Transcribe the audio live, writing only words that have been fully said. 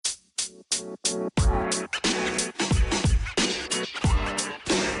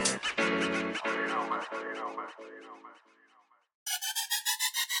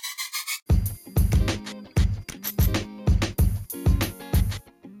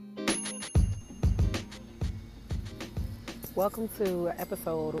Welcome to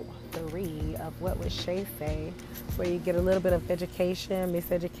episode 3 of What Would Shay Say, where you get a little bit of education,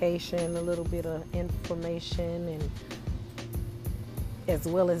 miseducation, a little bit of information, and as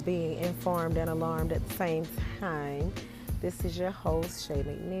well as being informed and alarmed at the same time. This is your host, Shay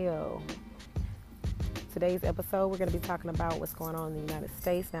McNeil. Today's episode, we're going to be talking about what's going on in the United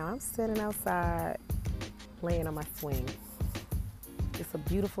States. Now, I'm sitting outside, laying on my swing. It's a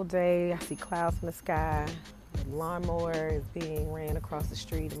beautiful day. I see clouds in the sky. The lawnmower is being ran across the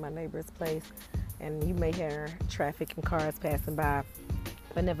street in my neighbor's place, and you may hear traffic and cars passing by,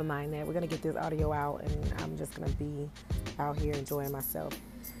 but never mind that. We're going to get this audio out, and I'm just going to be out here enjoying myself.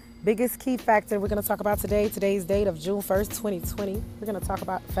 Biggest key factor we're going to talk about today's date of June 1st, 2020. We're going to talk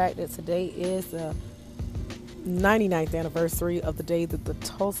about the fact that today is the 99th anniversary of the day that the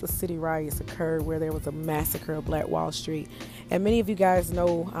Tulsa City riots occurred, where there was a massacre of Black Wall Street. And many of you guys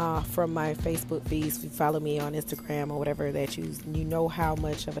know from my Facebook feeds, if you follow me on Instagram or whatever, that you know how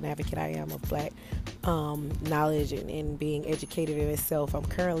much of an advocate I am of Black knowledge and being educated in itself. I'm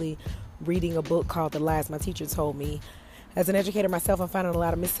currently reading a book called The Lies My Teacher Told Me. As an educator myself, I'm finding a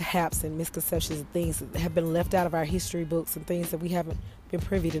lot of mishaps and misconceptions and things that have been left out of our history books and things that we haven't been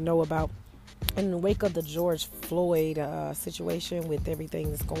privy to know about. In the wake of the George Floyd situation with everything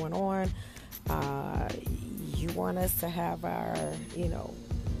that's going on, you want us to have our,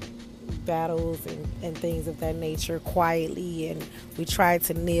 battles and things of that nature quietly, and we tried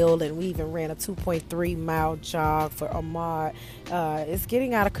to kneel, and we even ran a 2.3 mile jog for Ahmaud. It's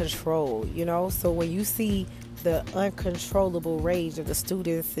getting out of control, so when you see the uncontrollable rage of the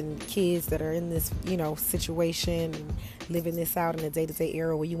students and kids that are in this, situation and living this out in the day-to-day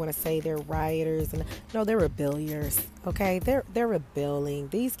era, where you want to say they're rioters, and no, they're rebellious. Okay, they're rebelling.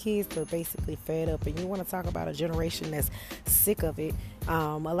 These kids are basically fed up, and you want to talk about a generation that's sick of it.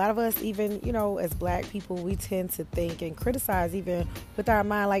 A lot of us, even as Black people, we tend to think and criticize even with our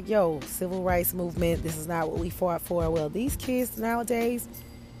mind, like, civil rights movement, this is not what we fought for. Well, these kids nowadays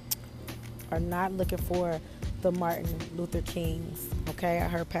are not looking for the Martin Luther Kings. Okay, I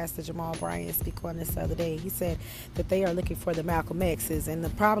heard Pastor Jamal Bryant speak on this the other day. He said that they are looking for the Malcolm X's, and the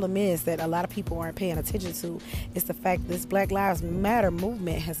problem is that a lot of people aren't paying attention to is the fact that this Black Lives Matter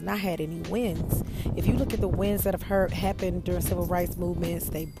movement has not had any wins. If you look at the wins that have happened during civil rights movements,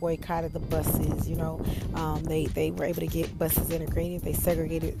 they boycotted the buses. They were able to get buses integrated. They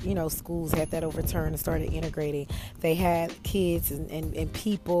segregated. Schools had that overturned and started integrating. They had kids and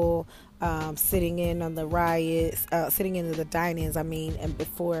people sitting in on the riots, sitting in the dinings, and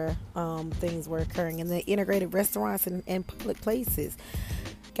before things were occurring, in the integrated restaurants and public places.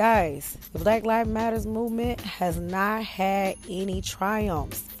 Guys, the Black Lives Matter movement has not had any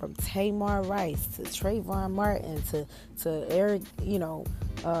triumphs, from Tamir Rice to Trayvon Martin to Eric,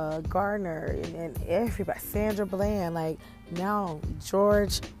 Garner and everybody, Sandra Bland, like now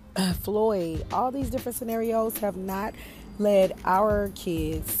George Floyd. All these different scenarios have not led our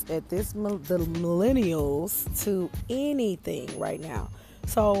kids at the millennials to anything right now.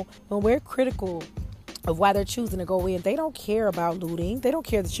 So when we're critical of why they're choosing to go in, they don't care about looting. They don't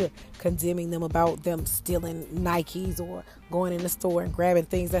care that you're condemning them about them stealing Nikes or going in the store and grabbing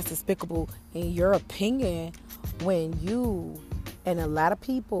things that's despicable in your opinion, when you and a lot of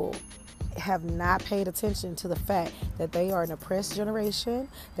people have not paid attention to the fact that they are an oppressed generation.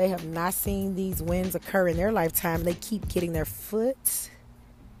 They have not seen these wins occur in their lifetime. They keep getting a foot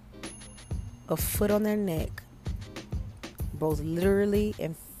on their neck, both literally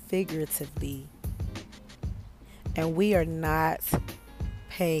and figuratively. And we are not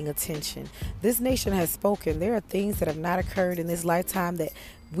paying attention. This nation has spoken. There are things that have not occurred in this lifetime that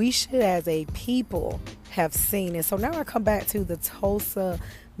we should, as a people, have seen. And so now I come back to the Tulsa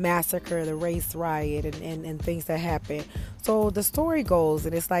massacre, the race riot, and things that happened. So the story goes,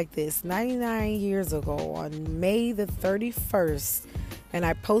 and it's like this: 99 years ago, on May the 31st, and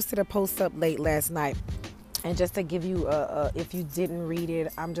I posted a post up late last night. And just to give you, if you didn't read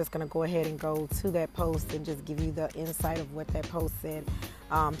it, I'm just going to go ahead and go to that post and just give you the insight of what that post said.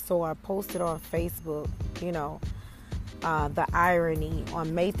 So I posted on Facebook, the irony.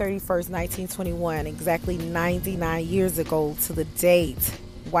 On May 31st, 1921, exactly 99 years ago to the date,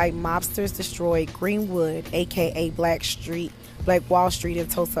 white mobsters destroyed Greenwood, aka Black Wall Street in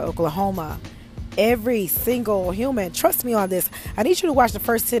Tulsa, Oklahoma. every single human. Trust me on this. I need you to watch the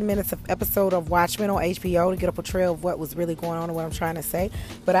first 10 minutes of episode of Watchmen on HBO to get a portrayal of what was really going on and what I'm trying to say.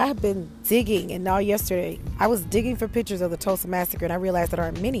 But I have been digging, and now yesterday I was digging for pictures of the Tulsa Massacre, and I realized there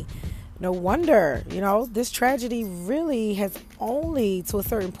aren't many. No wonder, this tragedy really has only to a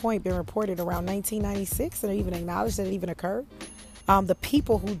certain point been reported around 1996 and even acknowledged that it even occurred. The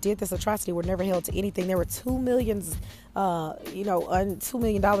people who did this atrocity were never held to anything. There were $2 million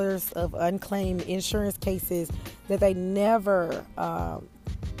of unclaimed insurance cases that they never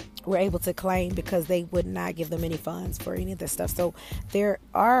were able to claim because they would not give them any funds for any of this stuff. So there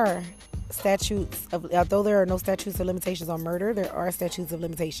are statutes of, although there are no statutes of limitations on murder, there are statutes of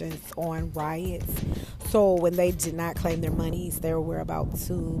limitations on riots. So when they did not claim their monies, there were about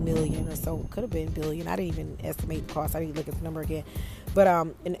 2 million or so, could have been billion. I didn't even estimate the cost. I didn't look at the number again. But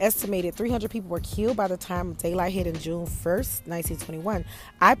an estimated 300 people were killed by the time daylight hit in June 1st, 1921.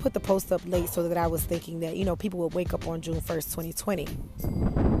 I put the post up late so that I was thinking that, people would wake up on June 1st, 2020.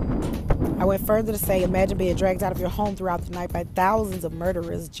 I went further to say, imagine being dragged out of your home throughout the night by thousands of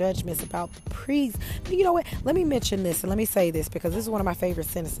murderers, judgments about the priests. But you know what? Let me mention this and let me say this because this is one of my favorite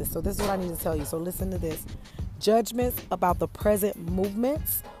sentences. So this is what I need to tell you. So listen to this. Judgments about the present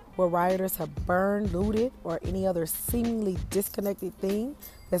movements where rioters have burned, looted, or any other seemingly disconnected thing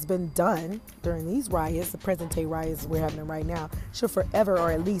that's been done during these riots, the present-day riots we're having right now, should forever,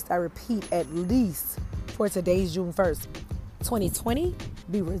 or at least, I repeat, at least for today's June 1st, 2020,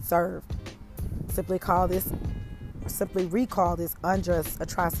 be reserved. Simply recall this unjust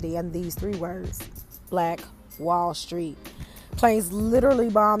atrocity and these 3 words: Black Wall Street. Planes literally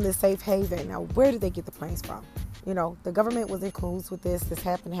bombed this safe haven. Now, where did they get the planes from? The government was in cahoots with this. This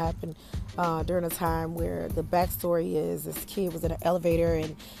happened during a time where the backstory is this kid was in an elevator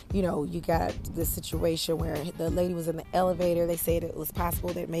and, you got this situation where the lady was in the elevator. They said it was possible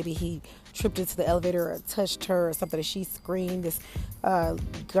that maybe he tripped into the elevator or touched her or something, and she screamed, this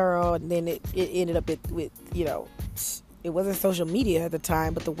girl, and then it ended up with it wasn't social media at the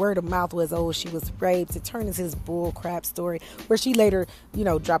time, but the word of mouth was, oh, she was raped. It turned into this bull crap story where she later,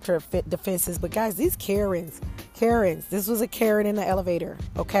 dropped her defenses. But guys, these Karens, this was a Karen in the elevator,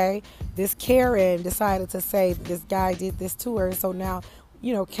 okay? This Karen decided to say this guy did this to her. So now,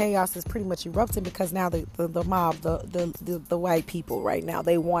 chaos is pretty much erupting because now the mob, the white people right now,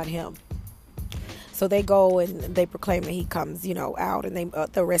 they want him. So they go and they proclaim that he comes, out, and they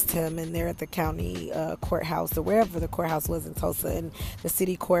arrest him, and they're at the county courthouse or wherever the courthouse was in Tulsa, and the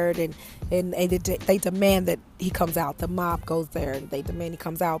city court, and they demand that he comes out. The mob goes there and they demand he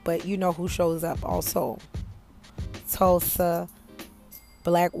comes out. But you know who shows up also? Tulsa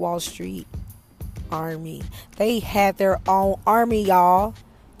Black Wall Street Army. They had their own army, y'all.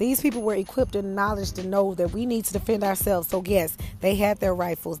 These people were equipped and knowledge to know that we need to defend ourselves. So yes, they had their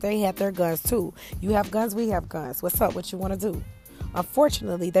rifles. They had their guns too. You have guns, we have guns. What's up? What you want to do?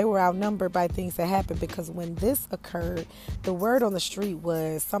 Unfortunately, they were outnumbered by things that happened because when this occurred, the word on the street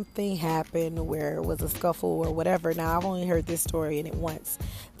was something happened where it was a scuffle or whatever. Now, I've only heard this story in it once,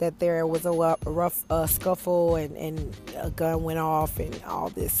 that there was a rough scuffle and a gun went off and all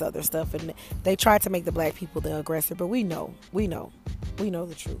this other stuff. And they tried to make the black people the aggressor, but we know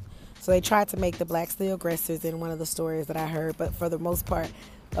the truth. So they tried to make the blacks the aggressors in one of the stories that I heard, but for the most part,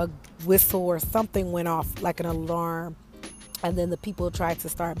 a whistle or something went off like an alarm. And then the people tried to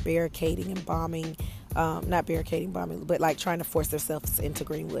start barricading and bombing, not barricading, bombing, but like trying to force themselves into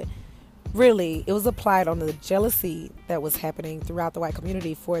Greenwood. Really, it was applied on the jealousy that was happening throughout the white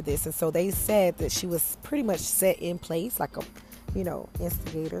community for this. And so they said that she was pretty much set in place like a,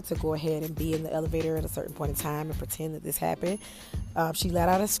 instigator to go ahead and be in the elevator at a certain point in time and pretend that this happened. She let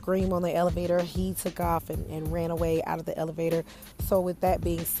out a scream on the elevator. He took off and ran away out of the elevator. So with that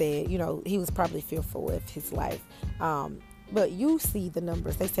being said, he was probably fearful of his life. But you see the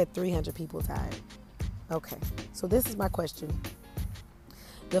numbers. They said 300 people died. Okay, so this is my question.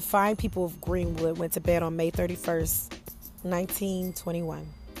 The fine people of Greenwood went to bed on May 31st, 1921.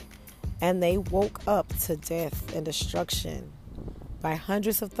 And they woke up to death and destruction by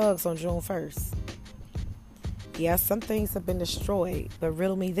hundreds of thugs on June 1st. Yeah, some things have been destroyed, but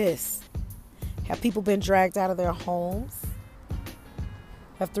riddle me this. Have people been dragged out of their homes?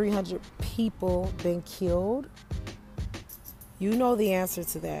 Have 300 people been killed? You know the answer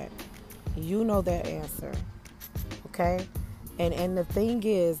to that. You know that answer. Okay? And the thing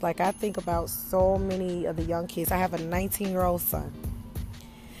is, like, I think about so many of the young kids. I have a 19-year-old son.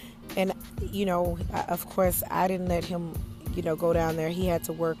 And, of course, I didn't let him, go down there. He had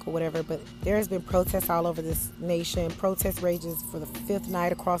to work or whatever. But there's been protests all over this nation. Protest rages for the 5th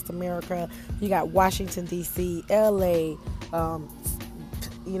night across America. You got Washington, D.C., L.A.,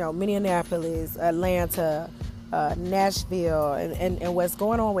 Minneapolis, Atlanta, Nashville, and what's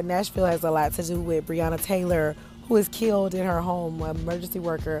going on with Nashville has a lot to do with Breonna Taylor, who was killed in her home, an emergency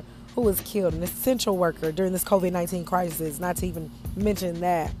worker who was killed, an essential worker during this COVID-19 crisis, not to even mention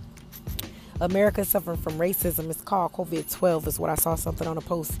that. America is suffering from racism. It's called COVID-12 is what I saw something on a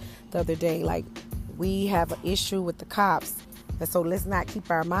post the other day. Like, we have an issue with the cops. And so let's not keep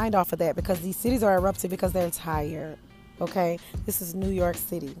our mind off of that, because these cities are erupting because they're tired. Okay? This is New York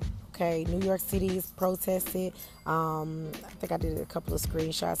City. Okay? New York City is protested. I think I did a couple of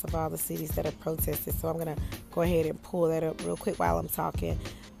screenshots of all the cities that have protested. So I'm going to go ahead and pull that up real quick while I'm talking.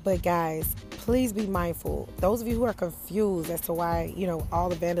 But guys, please be mindful. Those of you who are confused as to why, all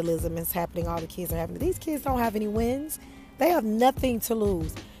the vandalism is happening, all the kids are having, these kids don't have any wins. They have nothing to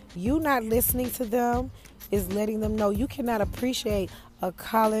lose. You not listening to them is letting them know you cannot appreciate a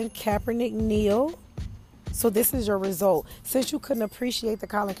Colin Kaepernick kneel. So this is your result. Since you couldn't appreciate the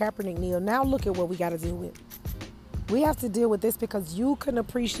Colin Kaepernick kneel, now look at what we got to deal with. We have to deal with this because you couldn't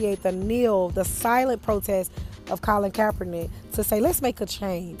appreciate the kneel, the silent protest of Colin Kaepernick to say, let's make a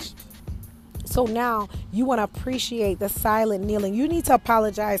change. So now you want to appreciate the silent kneeling. You need to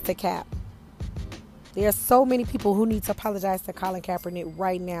apologize to Cap. There are so many people who need to apologize to Colin Kaepernick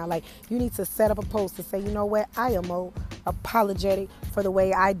right now. Like, you need to set up a post to say, you know what, I am apologetic for the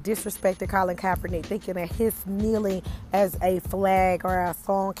way I disrespected Colin Kaepernick, thinking that his kneeling as a flag or a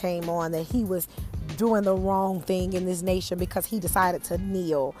song came on, that he was doing the wrong thing in this nation because he decided to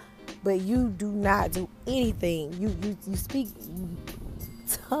kneel. But you do not do anything. You speak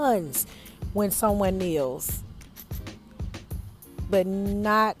tons when someone kneels, but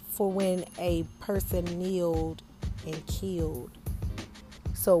not for when a person kneeled and killed.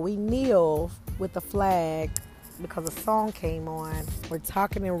 So we kneel with the flag because a song came on. We're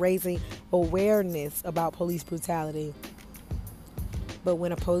talking and raising awareness about police brutality. But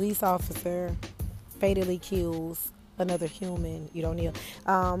when a police officer fatally kills another human, you don't kneel.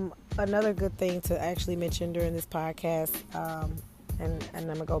 Another good thing to actually mention during this podcast, and I'm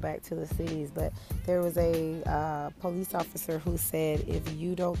going to go back to the cities, but there was a police officer who said, if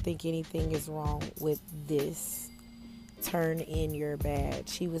you don't think anything is wrong with this, turn in your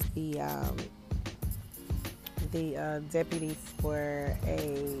badge. He was the deputy for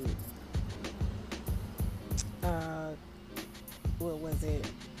a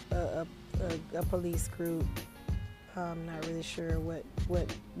police group. I'm not really sure what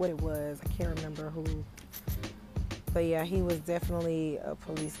it was. I can't remember who. But yeah, he was definitely a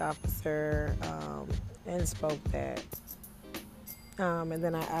police officer, and spoke that. And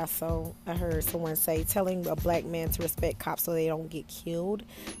then I heard someone say, telling a black man to respect cops so they don't get killed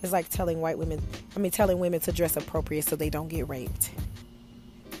is like telling women to dress appropriate so they don't get raped.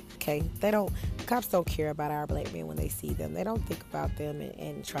 Okay, cops don't care about our black men when they see them. They don't think about them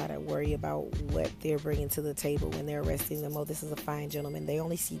and try to worry about what they're bringing to the table when they're arresting them. Oh, this is a fine gentleman. They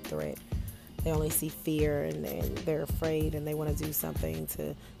only see threat. They only see fear, and they're afraid, and they want to do something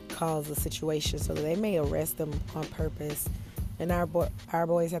to cause a situation, so that they may arrest them on purpose. And our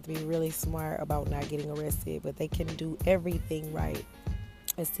boys have to be really smart about not getting arrested, but they can do everything right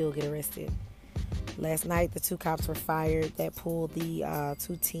and still get arrested. Last night, the 2 cops were fired that pulled the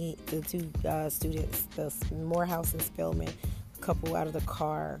two students, the Morehouse and Spelman couple, out of the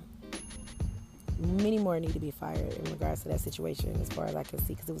car. Many more need to be fired in regards to that situation, as far as I can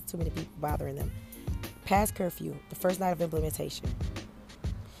see, because it was too many people bothering them. Past curfew, the first night of implementation.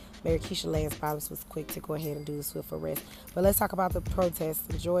 Mayor Keisha Lance was quick to go ahead and do the swift arrest. But let's talk about the protests,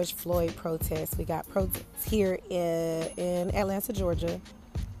 the George Floyd protests. We got protests here in Atlanta, Georgia.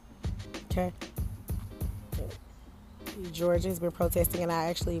 Okay. Georgia's been protesting, and I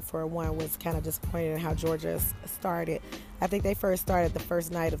actually, for one, was kind of disappointed in how Georgia started. I think they first started the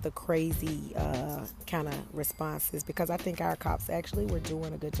first night of the crazy kind of responses, because I think our cops actually were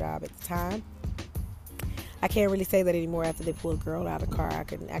doing a good job at the time. I can't really say that anymore after they pulled a girl out of the car. I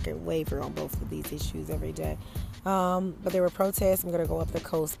can waver on both of these issues every day. But there were protests. I'm going to go up the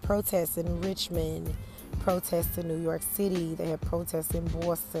coast. Protests in Richmond. Protests in New York City. They had protests in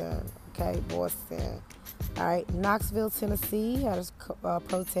Boston. Okay, Boston. All right, Knoxville, Tennessee had a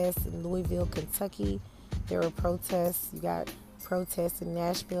protest. In Louisville, Kentucky, there were protests. You got protests in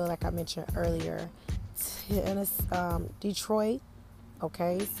Nashville, like I mentioned earlier. Detroit,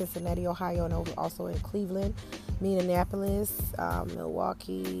 okay, Cincinnati, Ohio, and also in Cleveland, Minneapolis,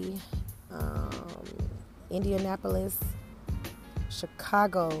 Milwaukee, Indianapolis,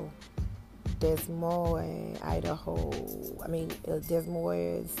 Chicago, Des Moines, Iowa.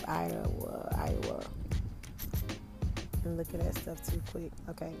 I'm looking at stuff too quick.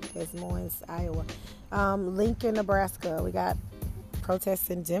 Okay, Des Moines, Iowa. Lincoln, Nebraska. We got protests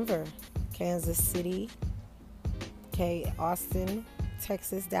in Denver, Kansas City, okay, Austin,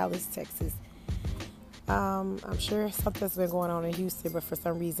 Texas, Dallas, Texas. I'm sure something's been going on in Houston, but for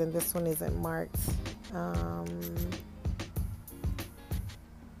some reason this one isn't marked.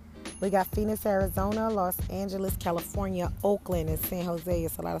 We got Phoenix, Arizona, Los Angeles, California, Oakland, and San Jose.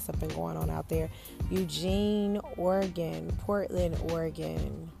 It's a lot of stuff been going on out there. Eugene, Oregon, Portland,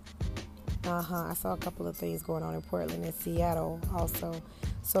 Oregon. I saw a couple of things going on in Portland and Seattle also.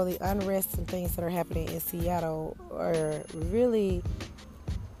 So the unrest and things that are happening in Seattle are really,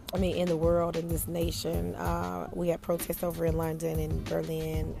 in the world, in this nation. We had protests over in London and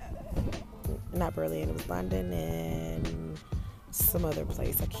Berlin. Not Berlin, it was London and some other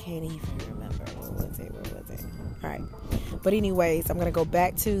place. I can't even remember. What was it? All right. But anyways, I'm going to go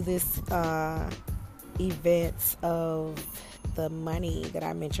back to this event of the money that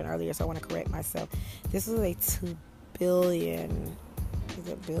I mentioned earlier. So I want to correct myself. This was a $2 billion. Is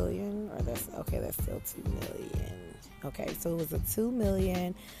it billion? Or that's still 2 million. Okay, so it was a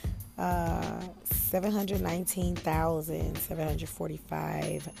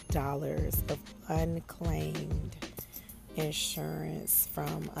 $2,719,745 of unclaimed insurance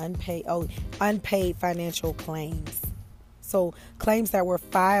from unpaid financial claims. So claims that were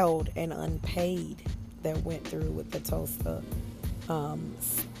filed and unpaid that went through with the Tulsa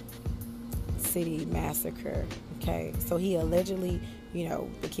City massacre. Okay, so he allegedly,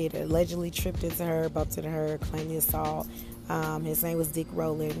 the kid allegedly tripped into her, bumped into her, claimed the assault. His name was Dick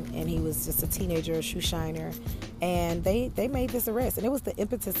Rowland, and he was just a teenager, a shoe shiner. And they made this arrest, and it was the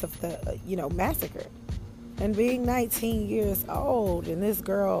impetus of the massacre. And being 19 years old, and this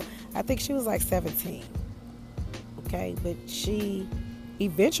girl, I think she was like 17. Okay, but she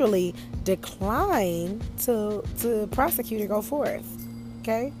eventually declined to prosecute and go forth.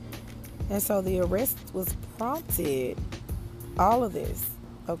 Okay, and so the arrest was prompted. All of this.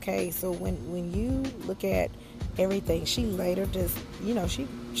 Okay, so when you look at everything, she later just,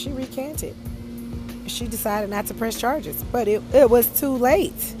 she recanted. She decided not to press charges, but it was too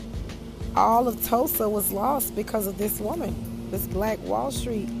late. All of Tulsa was lost because of this woman. This Black Wall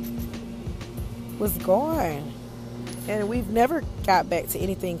Street was gone. And we've never got back to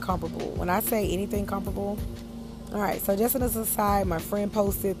anything comparable. When I say anything comparable, all right, so just as an aside, my friend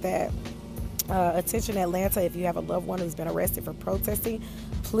posted that attention Atlanta, if you have a loved one who's been arrested for protesting,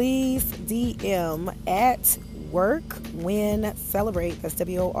 please DM at Work Win Celebrate. That's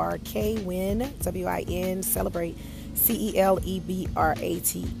WORK Win, WIN Celebrate,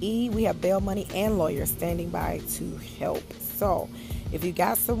 CELEBRATE. We have bail money and lawyers standing by to help. So if you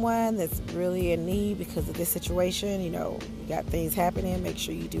got someone that's really in need because of this situation, you got things happening, make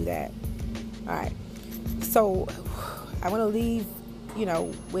sure you do that. All right. So I want to leave,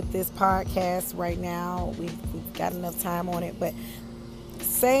 with this podcast right now. We've got enough time on it, but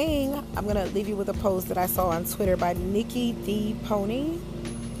I'm going to leave you with a post that I saw on Twitter by Nikki D. Pony.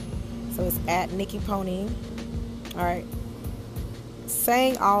 So it's at Nikki Pony. All right.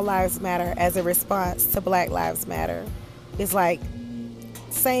 Saying all lives matter as a response to Black Lives Matter is like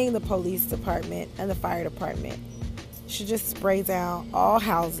saying the police department and the fire department should just spray down all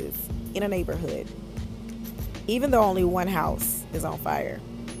houses in a neighborhood, even though only one house is on fire,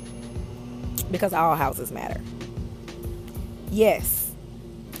 because all houses matter. Yes,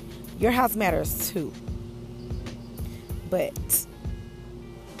 your house matters too, but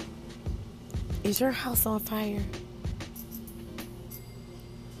is your house on fire?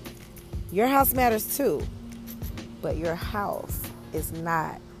 Your house matters too, but your house is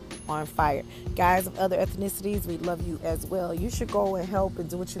not on fire. Guys of other ethnicities, we love you as well. You should go and help and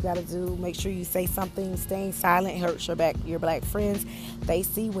do what you got to do. Make sure you say something. Staying silent hurts your black friends. They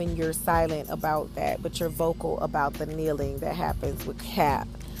see when you're silent about that, but you're vocal about the kneeling that happens with Cap.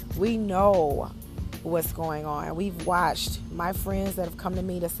 We know what's going on. We've watched my friends that have come to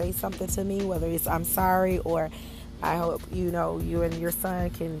me to say something to me, whether it's I'm sorry or I hope you and your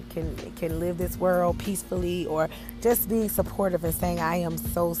son can live this world peacefully, or just being supportive and saying I am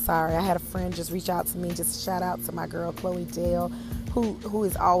so sorry. I had a friend just reach out to me, just shout out to my girl Chloe Dale, who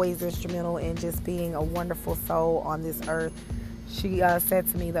is always instrumental in just being a wonderful soul on this earth. She said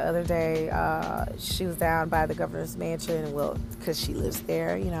to me the other day, she was down by the governor's mansion, because she lives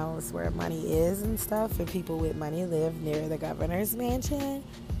there, it's where money is and stuff, and people with money live near the governor's mansion.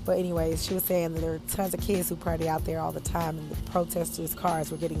 But anyways, she was saying that there are tons of kids who party out there all the time, and the protesters'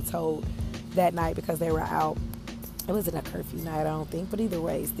 cars were getting towed that night because they were out. It wasn't a curfew night, I don't think, but either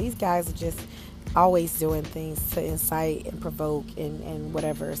ways, these guys are just always doing things to incite and provoke and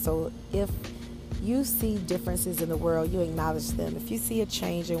whatever. So if you see differences in the world, you acknowledge them. If you see a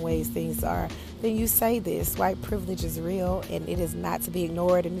change in ways things are, then you say this. White privilege is real and it is not to be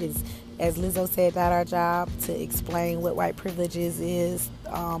ignored. And it is, as Lizzo said, not our job to explain what white privilege is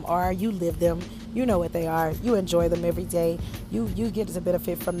or you live them. You know what they are. You enjoy them every day. You get to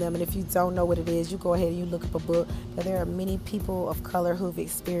benefit from them. And if you don't know what it is, you go ahead and you look up a book. But there are many people of color who've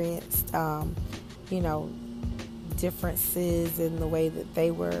experienced, differences in the way that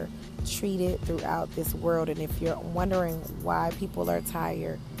they were treated throughout this world. And if you're wondering why people are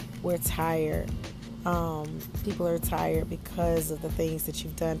tired, we're tired. People are tired because of the things that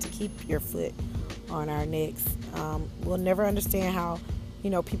you've done to keep your foot on our necks. We'll never understand how,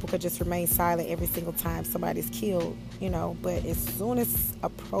 people could just remain silent every single time somebody's killed, but as soon as a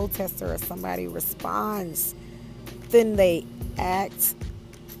protester or somebody responds, then they act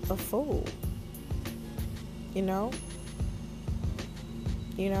a fool, and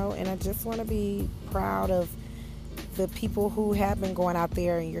I just want to be proud of the people who have been going out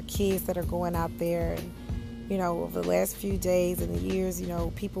there and your kids that are going out there. And, over the last few days and the years,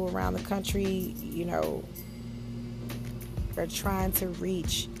 people around the country, are trying to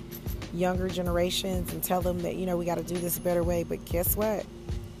reach younger generations and tell them that, we got to do this a better way. But guess what?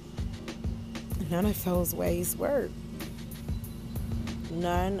 None of those ways work.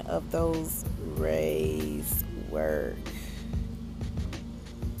 None of those ways work.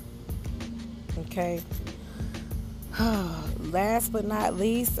 Okay. Last but not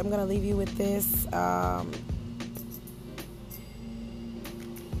least, I'm going to leave you with this.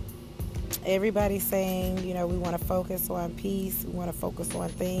 Everybody's saying, we want to focus on peace. We want to focus on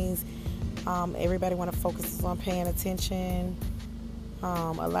things. Everybody want to focus on paying attention.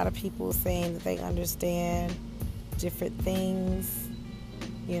 A lot of people saying that they understand different things,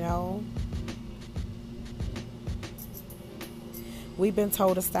 We've been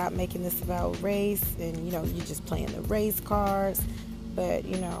told to stop making this about race and, you're just playing the race cards. But,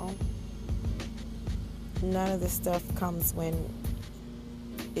 none of this stuff comes when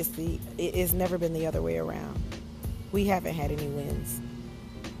it's never been the other way around. We haven't had any wins.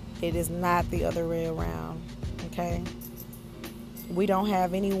 It is not the other way around, okay? We don't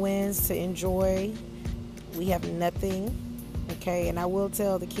have any wins to enjoy. We have nothing, okay? And I will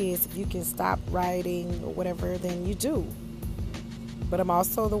tell the kids, if you can stop rioting or whatever, then you do. But I'm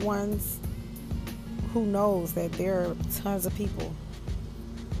also the ones who knows that there are tons of people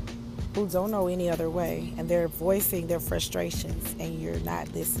who don't know any other way, and they're voicing their frustrations, and you're not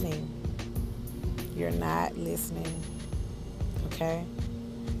listening. You're not listening, okay?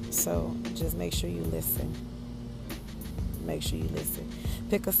 So just make sure you listen. Make sure you listen.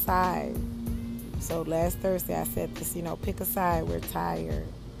 Pick a side. So last Thursday I said this, pick a side, we're tired.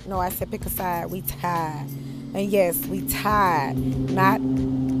 No, I said pick a side, we tired. And yes, we tired, not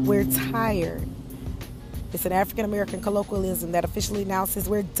we're tired. It's an African American colloquialism that officially announces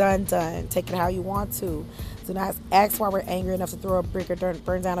we're done. Take it how you want to. Do not ask why we're angry enough to throw a brick or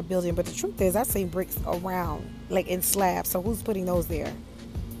burn down a building. But the truth is, I've seen bricks around, like in slabs. So who's putting those there?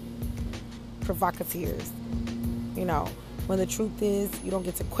 Provocateurs. When the truth is, you don't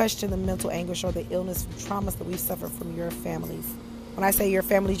get to question the mental anguish or the illness and traumas that we've suffered from your families. When I say your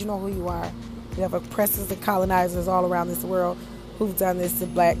families, you know who you are. You have oppressors and colonizers all around this world who've done this to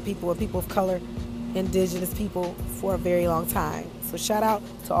black people and people of color, indigenous people, for a very long time. So shout out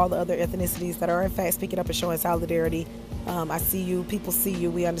to all the other ethnicities that are in fact speaking up and showing solidarity. I see you, people see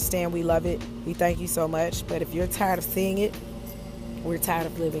you, we understand, we love it, we thank you so much. But if you're tired of seeing it, we're tired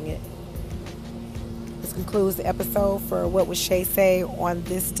of living it. This concludes the episode for What Would Shay Say on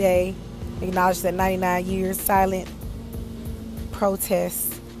this day. Acknowledge that 99 years silent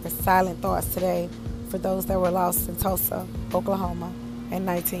protests or silent thoughts today for those that were lost in Tulsa, Oklahoma in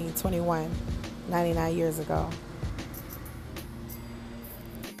 1921, 99 years ago.